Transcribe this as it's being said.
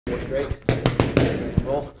Go straight.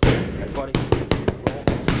 Roll. Head body. Roll.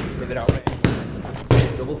 Pivot out right.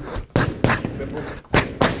 Double. Triple.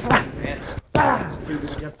 And 2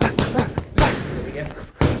 good jump. There we go.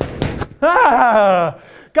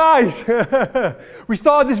 Guys, we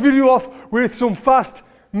started this video off with some fast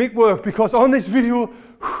mitt work because on this video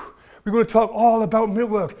we're going to talk all about mitt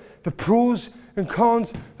work, the pros and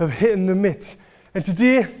cons of hitting the mitts. And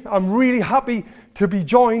today I'm really happy to be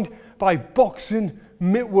joined by boxing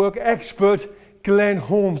mitt work expert Glenn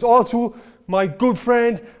Holmes, also my good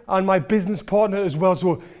friend and my business partner as well.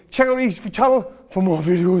 So check out his channel for more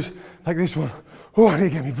videos like this one. Oh, I need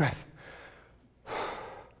to get me breath.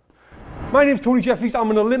 My name's Tony Jeffries. I'm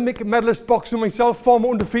an Olympic medalist boxer myself, former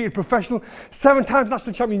undefeated professional, 7-time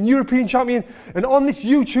national champion, European champion, and on this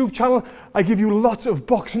YouTube channel I give you lots of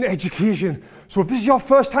boxing education. So if this is your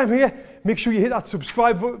first time here, make sure you hit that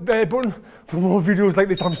subscribe button for more videos like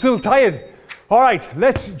this. I'm still tired. Alright,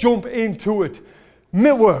 let's jump into it.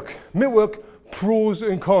 Mitt work, pros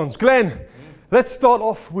and cons. Glenn, let's start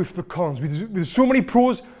off with the cons. There's so many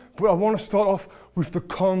pros, but I want to start off with the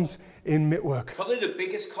cons in mitt work. Probably the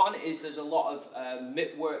biggest con is there's a lot of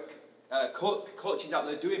mitt work coaches out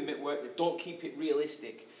there doing mitt work that don't keep it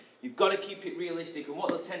realistic. You've got to keep it realistic, and what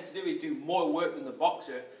they'll tend to do is do more work than the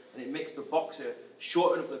boxer, and it makes the boxer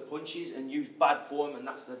shorten up the punches and use bad form, and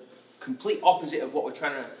that's the complete opposite of what we're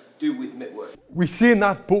trying to do with mitt work. We've seen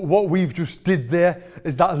that, but what we've just did there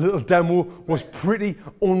is that little demo was pretty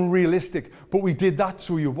unrealistic. But we did that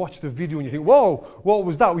so you watch the video and you think, whoa, what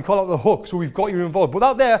was that? We call it the hook, so we've got you involved. But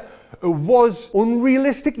that there, it was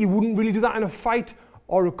unrealistic. You wouldn't really do that in a fight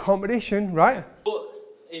or a competition, right? But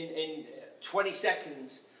in 20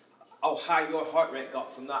 seconds, how high your heart rate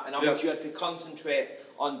got from that and how much you had to concentrate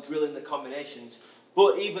on drilling the combinations.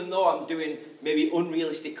 But even though I'm doing maybe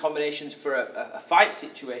unrealistic combinations for a fight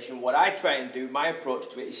situation, what I try and do, my approach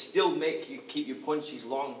to it, is still keep your punches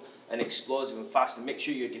long and explosive and fast and make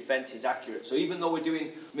sure your defense is accurate. So even though we're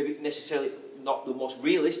doing maybe necessarily not the most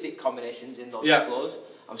realistic combinations in those flows,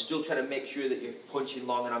 I'm still trying to make sure that you're punching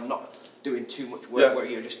long and I'm not doing too much work where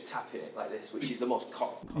you're just tapping it like this, which is the most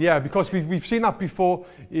common. Yeah, because we've seen that before.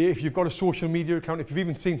 If you've got a social media account, if you've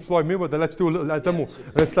even seen Floyd Mayweather, let's do a little demo.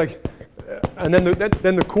 And it's like, and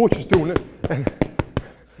then the coach is doing it,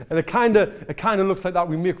 and it kind of looks like that.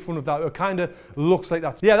 We make fun of that. It kind of looks like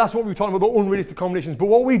that. Yeah, that's what we were talking about, the unrealistic combinations. But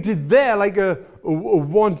what we did there, like a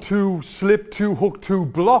 1-2 slip 2 hook 2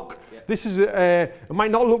 block. Yeah. This is it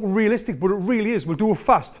might not look realistic, but it really is. We'll do it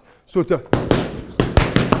fast. So it's a.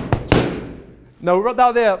 Now right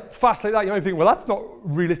out there, fast like that, you might think, well, that's not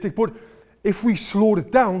realistic. But if we slowed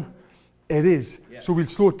it down, it is. Yeah. So we'll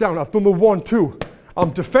slow it down. I've done the 1-2.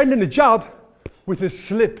 I'm defending the jab with a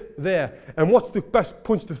slip there. And what's the best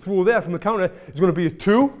punch to throw there from the counter? It's going to be a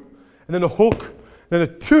 2, and then a hook, then a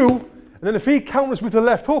 2, and then if he counters with a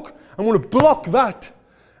left hook, I'm going to block that.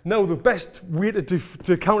 Now the best way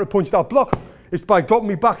to counter punch that block is by dropping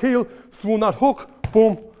me back heel, throwing that hook,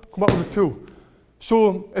 boom, come back with a 2.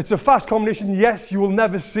 So it's a fast combination. Yes, you will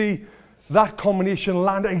never see that combination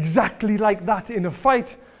land exactly like that in a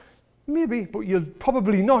fight. Maybe, but you'll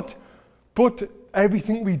probably not. But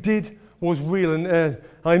everything we did was real, and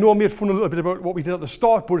I know I made fun a little bit about what we did at the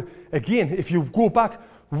start, but again, if you go back,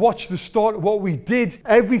 watch the start, what we did,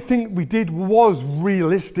 everything we did was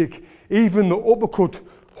realistic, even the uppercut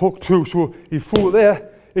hook too. So you throw it there.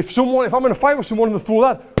 If I'm in a fight with someone and they throw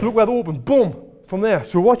that, look where they open, boom, from there.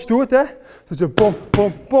 So watch, do it there. So it's a boom,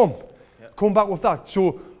 boom, boom. Yep. Come back with that.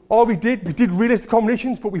 So all we did realistic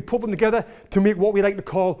combinations, but we put them together to make what we like to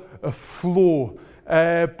call a flow.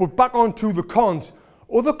 But back onto the cons.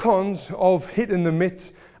 Other cons of hitting the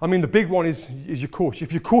mitts, I mean, the big one is your coach.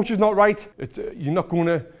 If your coach is not right, you're not going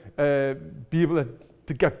to be able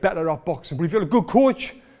to get better at boxing. But if you're a good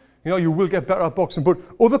coach, you know, you will get better at boxing. But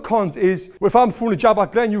other cons is, if I'm throwing a jab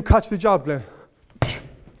at Glenn, you catch the jab, Glenn.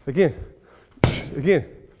 Again.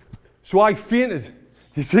 So I feinted.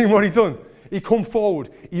 You see what he done? He come forward,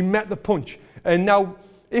 he met the punch. And now,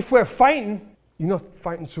 if we're fighting, you're not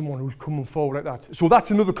fighting someone who's coming forward like that. So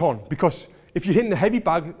that's another con, because if you're hitting the heavy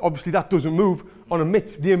bag, obviously that doesn't move. On a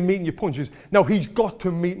mitts, they're meeting your punches. Now he's got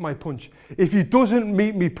to meet my punch. If he doesn't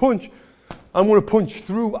meet me punch, I'm going to punch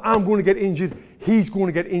through, I'm going to get injured, he's going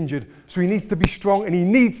to get injured. So he needs to be strong, and he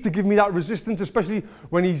needs to give me that resistance, especially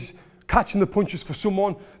when he's catching the punches for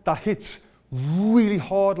someone that hits really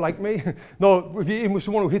hard like me. No, if you're in with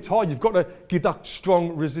someone who hits hard, you've got to give that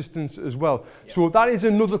strong resistance as well. Yeah. So that is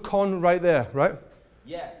another con right there, right?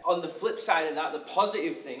 Yeah. On the flip side of that, the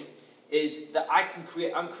positive thing is that I'm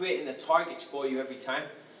creating the targets for you every time.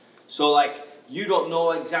 So like, you don't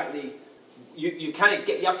know exactly, you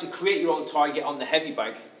have to create your own target on the heavy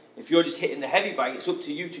bag. If you're just hitting the heavy bag, it's up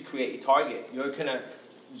to you to create your target. You're kind of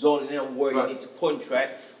zoning in on where you need to punch, right?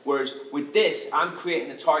 Whereas with this, I'm creating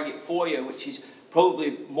the target for you, which is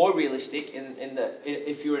probably more realistic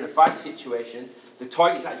if you're in a fight situation. The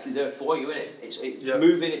target's actually there for you, isn't it? It's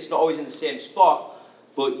moving, it's not always in the same spot,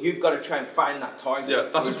 but you've got to try and find that target. Yeah,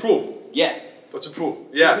 that's a pro. Yeah. That's a pro.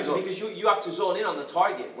 Yeah. Because you have to zone in on the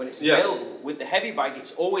target when it's available. With the heavy bag,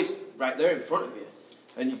 it's always right there in front of you.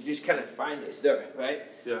 And you just kind of find it's there, right?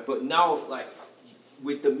 Yeah. But now, like,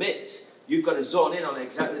 with the mitts, you've got to zone in on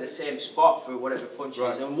exactly the same spot for whatever punch it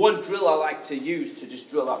is. And one drill I like to use to just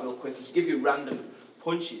drill that real quick is give you random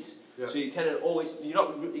punches. Yeah. So you kind of always,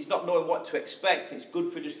 he's not knowing what to expect. It's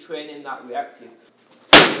good for just training that reactive.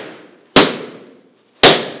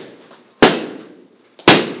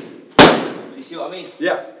 You see what I mean?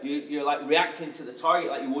 Yeah. You're like reacting to the target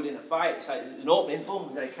like you would in a fight. It's like there's an opening, boom,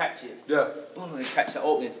 I'm going to catch it. Yeah. Boom, I'm going to catch that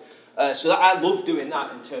opening. So that, I love doing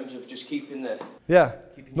that in terms of just keeping the... Yeah.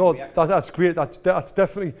 No, that's great. That's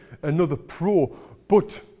definitely another pro.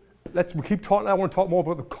 But we keep talking. I want to talk more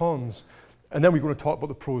about the cons. And then we're going to talk about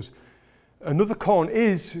the pros. Another con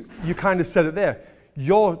is, you kind of said it there,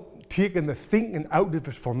 you're taking the thinking out of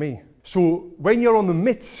it for me. So when you're on the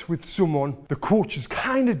mitts with someone, the coach is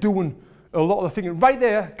kind of doing a lot of the thinking. Right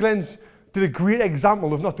there, Glenn's did a great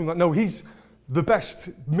example of not doing that. No, he's the best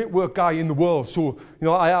mitt work guy in the world. So,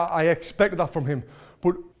 I expected that from him.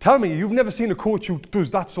 But tell me, you've never seen a coach who does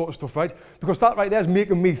that sort of stuff, right? Because that right there is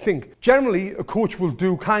making me think. Generally, a coach will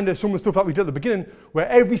do kind of some of the stuff that we did at the beginning, where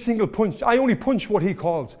every single punch, I only punch what he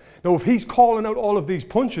calls. Now, if he's calling out all of these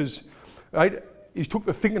punches, right, he's took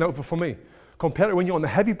the thinking out of it for me. Compared to when you're on the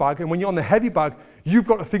heavy bag, and when you're on the heavy bag, you've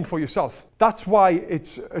got to think for yourself. That's why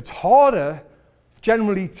it's harder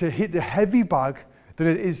generally to hit the heavy bag than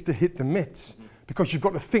it is to hit the mitts. Because you've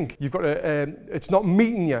got to think, you've got to, it's not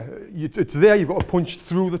meeting you, it's there, you've got to punch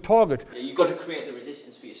through the target. Yeah, you've got to create the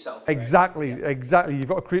resistance for yourself. Exactly, right? Exactly, you've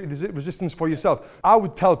got to create the resistance for yourself. I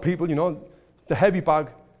would tell people, the heavy bag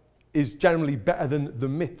is generally better than the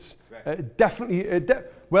mitts. Right. Definitely,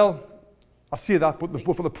 well, I say that, but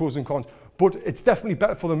both for the pros and cons. But it's definitely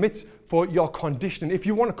better for the mitts for your conditioning. If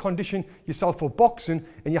you want to condition yourself for boxing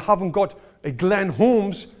and you haven't got a Glenn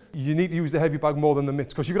Holmes, you need to use the heavy bag more than the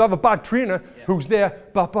mitts. Because you could have a bad trainer who's there,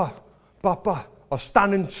 ba ba, ba ba, or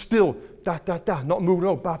standing still, da da da, not moving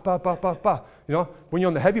out, ba ba ba ba ba. When you're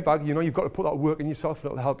on the heavy bag, you've got to put that work in yourself,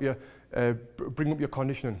 and it'll help you bring up your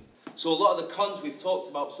conditioning. So a lot of the cons we've talked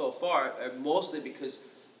about so far are mostly because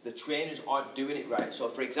the trainers aren't doing it right. So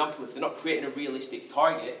for example, if they're not creating a realistic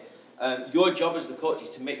target, your job as the coach is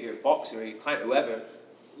to make your boxer or your client, whoever,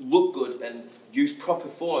 look good and use proper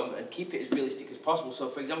form and keep it as realistic as possible. So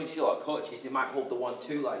for example, you see a lot of coaches, they might hold the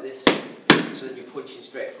 1-2 like this, so then you're punching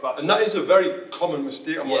straight across. And that is a very common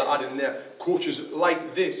mistake I want to add in there. Coaches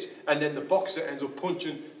like this, and then the boxer ends up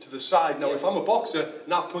punching to the side. Now if I'm a boxer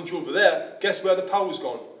and I punch over there, guess where the power's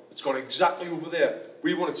gone? It's gone exactly over there.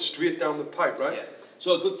 We want it straight down the pipe, right? Yeah.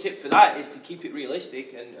 So a good tip for that is to keep it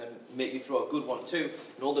realistic and make you throw a good 1-2 and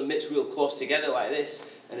hold the mitts real close together like this,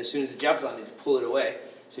 and as soon as the jab's landed, just pull it away.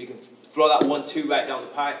 So you can throw that 1-2 right down the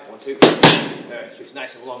pipe, 1-2, there, so it's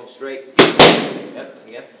nice and long and straight. Yep,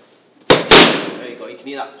 again. There you go, you can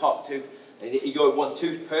hear that pop too. And your 1-2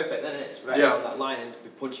 is perfect, then it's right down that line and be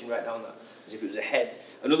punching right down that, as if it was a head.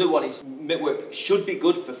 Another one is mitt work should be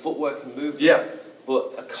good for footwork and movement. Yeah.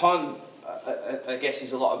 But a con, I guess,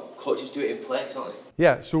 is a lot of coaches do it in place, don't they?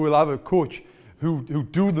 Yeah, so we'll have a coach who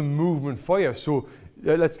do the movement for you. So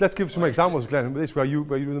let's give some examples, Glenn. This where you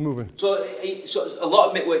do the movement. So a lot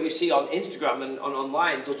of mitt work you see on Instagram and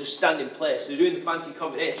online, they'll just stand in place. They're doing the fancy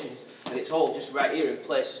combinations, and it's all just right here in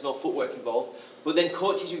place. There's no footwork involved. But then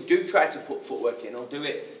coaches who do try to put footwork in, they'll do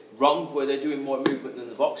it wrong, where they're doing more movement than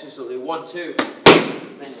the boxers. So they 1-2,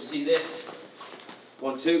 then you'll see this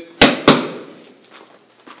 1-2.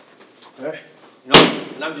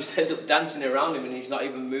 And I'm just end up dancing around him and he's not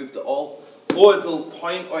even moved at all. Or they'll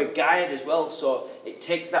point or guide as well, so it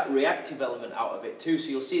takes that reactive element out of it too. So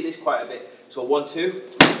you'll see this quite a bit. So 1-2,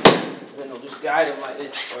 and then they'll just guide him like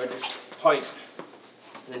this, or just point,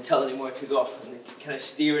 and then telling him where to go, and kind of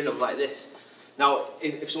steering them like this. Now,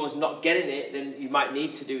 if someone's not getting it, then you might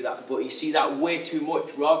need to do that, but you see that way too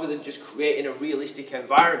much, rather than just creating a realistic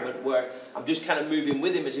environment where I'm just kind of moving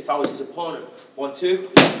with him as if I was his opponent. 1-2,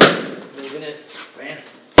 moving in, bam,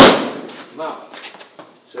 come out,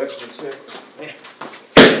 circle,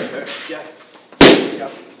 jab,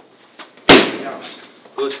 jab, jab.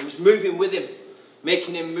 Good, so I'm just moving with him,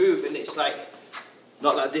 making him move, and it's like,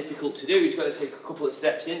 not that difficult to do. He's got to take a couple of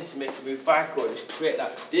steps in to make him move back, or just create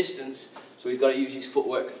that distance. So he's got to use his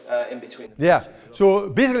footwork in between. Yeah, so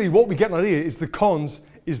basically what we're getting at here is the cons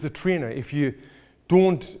is the trainer. If you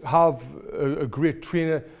don't have a great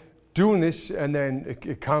trainer doing this, and then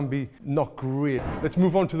it can be not great. Let's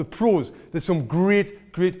move on to the pros. There's some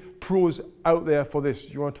great pros out there for this.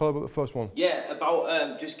 You want to talk about the first one? Yeah,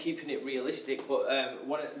 about just keeping it realistic, but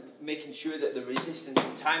making sure that the resistance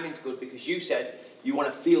and timing's good, because you said you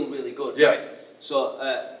want to feel really good, yeah. Right? So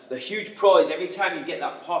the huge pro is every time you get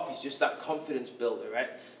that pop, it's just that confidence builder, right?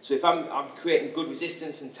 So if I'm creating good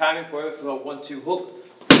resistance and timing for a 1-2 hook,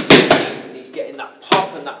 and he's getting that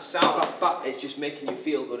pop and that sound, it's just making you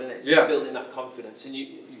feel good, isn't it? It's just building that confidence. And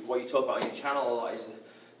what you talk about on your channel a lot is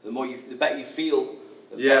the better you feel,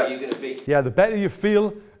 the better you're going to be. Yeah, the better you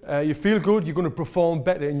feel good, you're going to perform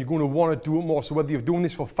better, and you're going to want to do it more. So whether you're doing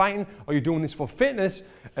this for fighting or you're doing this for fitness,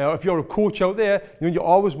 or if you're a coach out there, you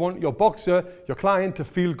always want your boxer, your client, to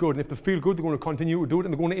feel good. And if they feel good, they're going to continue to do it,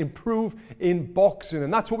 and they're going to improve in boxing.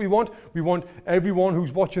 And that's what we want. We want everyone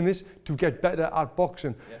who's watching this to get better at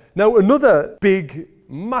boxing. Yeah. Now, another big,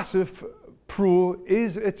 massive pro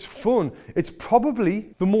is it's fun. It's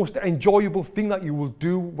probably the most enjoyable thing that you will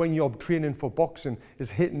do when you're training for boxing, is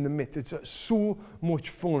hitting the mitts. It's so much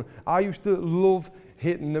fun. I used to love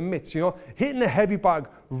hitting the mitts, you know, hitting a heavy bag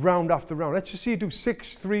round after round. Let's just say you do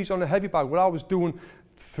 6 threes on a heavy bag. Well, I was doing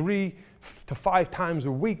 3 to 5 times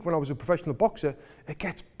a week when I was a professional boxer. It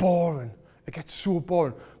gets boring. It gets so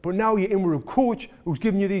boring. But now you're in with a coach who's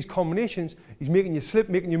giving you these combinations. He's making you slip,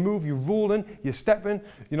 making you move, you're rolling, you're stepping,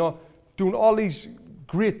 you know, doing all these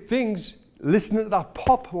great things, listening to that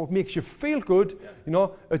pop, what makes you feel good, you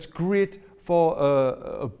know, it's great for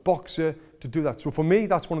a boxer to do that. So for me,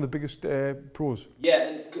 that's one of the biggest pros. Yeah,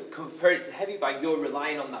 and compared to heavy bag, you're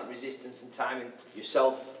relying on that resistance and timing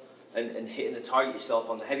yourself and hitting the target yourself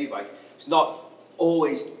on the heavy bag. It's not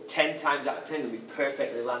always 10 times out of 10 going to be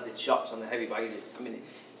perfectly landed shots on the heavy bag. I mean,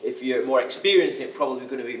 if you're more experienced, it's probably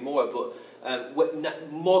going to be more, but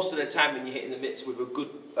most of the time when you're hitting the mitts with a good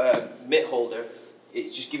mitt holder,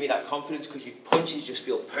 it's just giving you that confidence, because your punches just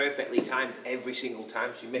feel perfectly timed every single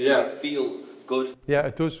time, so you make you feel good. Yeah,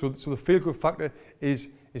 it does. So the feel good factor is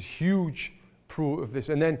huge pro of this.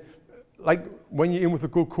 And then, like when you're in with a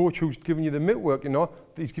good coach who's giving you the mitt work, you know,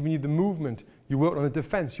 he's giving you the movement. You work on the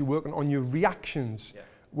defense. You're working on your reactions,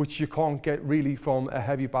 which you can't get really from a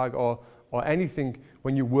heavy bag or anything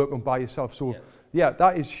when you're working by yourself. So. Yeah,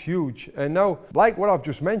 that is huge. And now, like what I've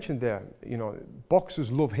just mentioned there, you know,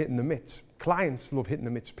 boxers love hitting the mitts. Clients love hitting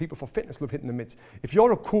the mitts. People for fitness love hitting the mitts. If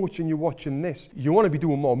you're a coach and you're watching this, you want to be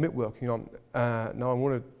doing more mitt work, you know. Now I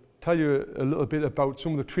want to tell you a little bit about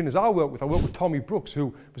some of the trainers I work with. I work with Tommy Brooks,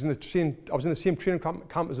 who was I was in the same training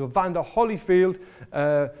camp as Evander Holyfield.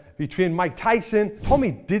 He trained Mike Tyson.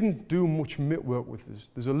 Tommy didn't do much mitt work with us.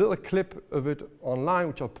 There's a little clip of it online,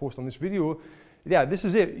 which I'll post on this video. Yeah, this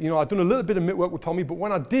is it. You know, I've done a little bit of mitt work with Tommy, but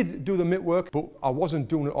when I did do the mitt work, but I wasn't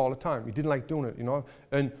doing it all the time. He didn't like doing it, you know.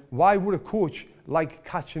 And why would a coach like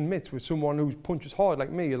catching mitts with someone who punches hard like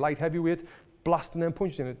me, a light heavyweight, blasting them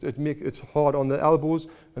punches in? It's hard on the elbows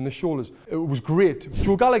and the shoulders. It was great.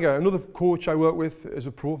 Joe Gallagher, another coach I work with as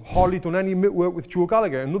a pro, hardly done any mitt work with Joe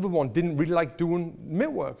Gallagher. Another one didn't really like doing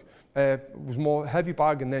mitt work. It was more heavy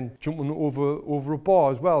bag and then jumping over a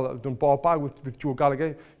bar as well. I've done bar bag with Joe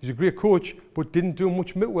Gallagher. He's a great coach, but didn't do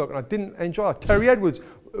much mitt work, and I didn't enjoy it. Terry Edwards,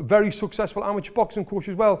 a very successful amateur boxing coach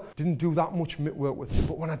as well, didn't do that much mitt work with him,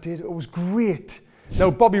 but when I did, it was great. Now,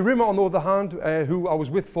 Bobby Rimmer, on the other hand, who I was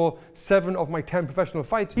with for 7 of my 10 professional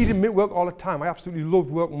fights, he did mitt work all the time. I absolutely loved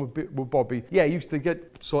working with Bobby. Yeah, he used to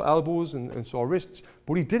get sore elbows and sore wrists,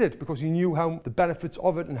 but he did it because he knew how the benefits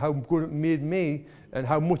of it and how good it made me and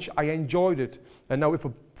how much I enjoyed it. And now if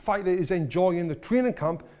a fighter is enjoying the training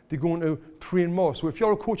camp, they're going to train more. So if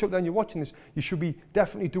you're a coach out there and you're watching this, you should be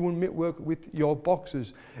definitely doing mitt work with your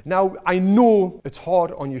boxers. Now, I know it's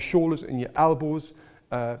hard on your shoulders and your elbows.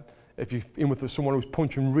 If you're in with someone who's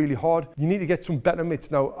punching really hard, you need to get some better mitts.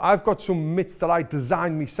 Now, I've got some mitts that I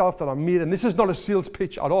designed myself, that I made, and this is not a sales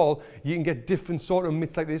pitch at all. You can get different sort of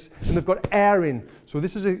mitts like this, and they've got air in. So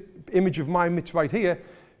this is an image of my mitts right here.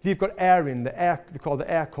 They've got air in, they're called the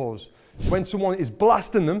air cores. When someone is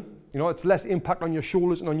blasting them, you know, it's less impact on your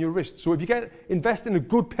shoulders and on your wrists. So if you invest in a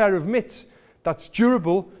good pair of mitts that's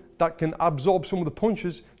durable, that can absorb some of the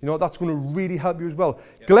punches, you know, that's going to really help you as well.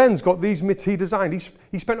 Yeah. Glenn's got these mitts he designed.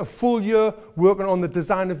 He spent a full year working on the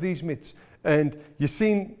design of these mitts. And you've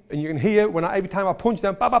seen, and you can hear, every time I punch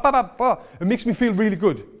them, it makes me feel really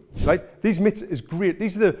good, right? These mitts is great.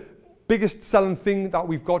 These are the biggest selling thing that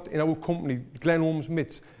we've got in our company, Glenn Holmes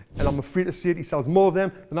Mitts. And I'm afraid to say it, he sells more of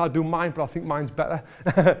them than I do mine, but I think mine's better.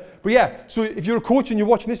 But yeah, so if you're a coach and you're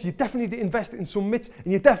watching this, you definitely need to invest in some mitts,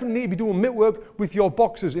 and you definitely need to be doing mitt work with your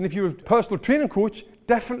boxers. And if you're a personal training coach,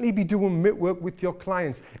 definitely be doing mitt work with your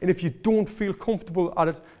clients. And if you don't feel comfortable at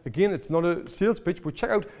it, again, it's not a sales pitch, but check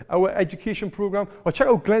out our education program, or check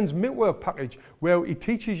out Glenn's mitt work package, where he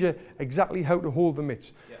teaches you exactly how to hold the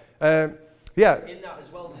mitts. Yeah. In that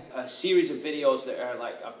as well, there's a series of videos that are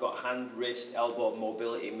like, I've got hand, wrist, elbow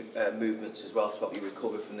mobility movements as well to help you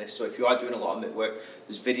recover from this. So if you are doing a lot of mitt work,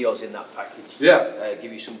 there's videos in that package. Yeah.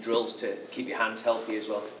 Give you some drills to keep your hands healthy as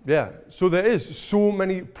well. Yeah, so there is so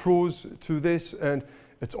many pros to this, and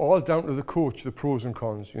it's all down to the coach, the pros and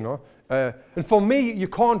cons, you know. And for me, you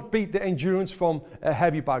can't beat the endurance from a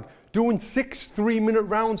heavy bag. Doing 6 3-minute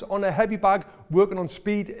rounds on a heavy bag, working on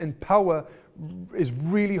speed and power, is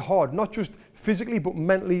really hard, not just physically but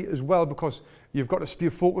mentally as well, because you've got to stay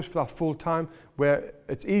focused for that full time, where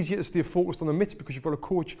it's easier to stay focused on the mitts because you've got a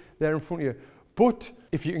coach there in front of you. But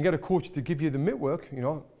if you can get a coach to give you the mitt work, you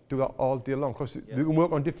know, do that all day long, because you can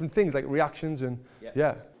work on different things like reactions and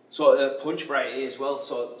So punch variety as well.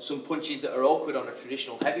 So some punches that are awkward on a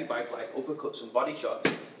traditional heavy bag, like uppercuts and body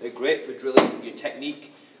shots, they're great for drilling your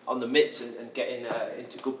technique on the mitts and getting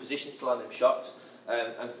into good positions to land them shots.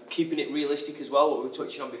 And keeping it realistic as well, what we were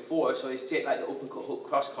touching on before. So you take like the uppercut hook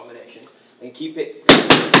cross combination and keep it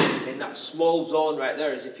in that small zone right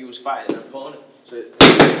there, as if you was fighting an opponent. So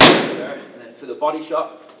there, and then for the body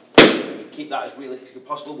shot, you keep that as realistic as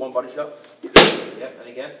possible. One body shot, and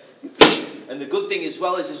again. And the good thing as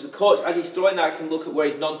well is, as the coach, as he's throwing that, I can look at where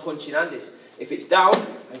his non-punching hand is. If it's down,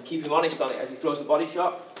 and keep him honest on it as he throws the body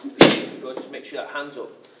shot. Just make sure that hand's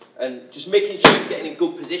up. And just making sure he's getting in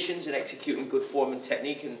good positions and executing good form and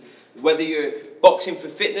technique. And whether you're boxing for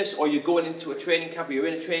fitness or you're going into a training camp or you're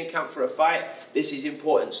in a training camp for a fight, this is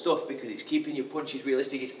important stuff, because it's keeping your punches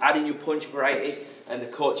realistic, it's adding your punch variety, and the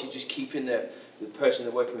coach is just keeping the person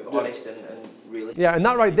they're working with honest and realistic. Yeah, and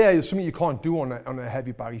that right there is something you can't do on a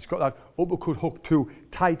heavy bag. He's got that uppercut hook too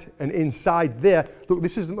tight and inside there. Look,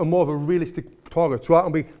 this is more of a realistic target, so I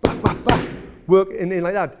can be work in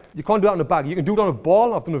like that. You can't do that on a bag. You can do it on a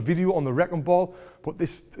ball. I've done a video on the wrecking ball, but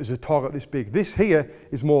this is a target this big. This here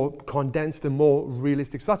is more condensed and more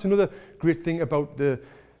realistic. So that's another great thing about the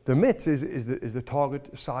mitts is the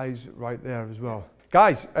target size right there as well.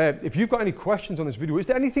 Guys, if you've got any questions on this video, is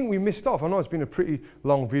there anything we missed off? I know it's been a pretty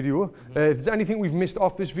long video. If there's anything we've missed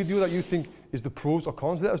off this video that you think is the pros or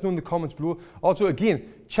cons, let us know in the comments below. Also,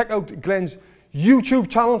 again, check out Glenn's YouTube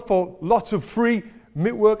channel for lots of free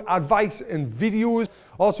mitt work advice and videos.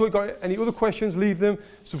 Also, if you've got any other questions, leave them.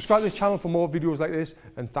 Subscribe to this channel for more videos like this,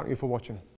 and thank you for watching.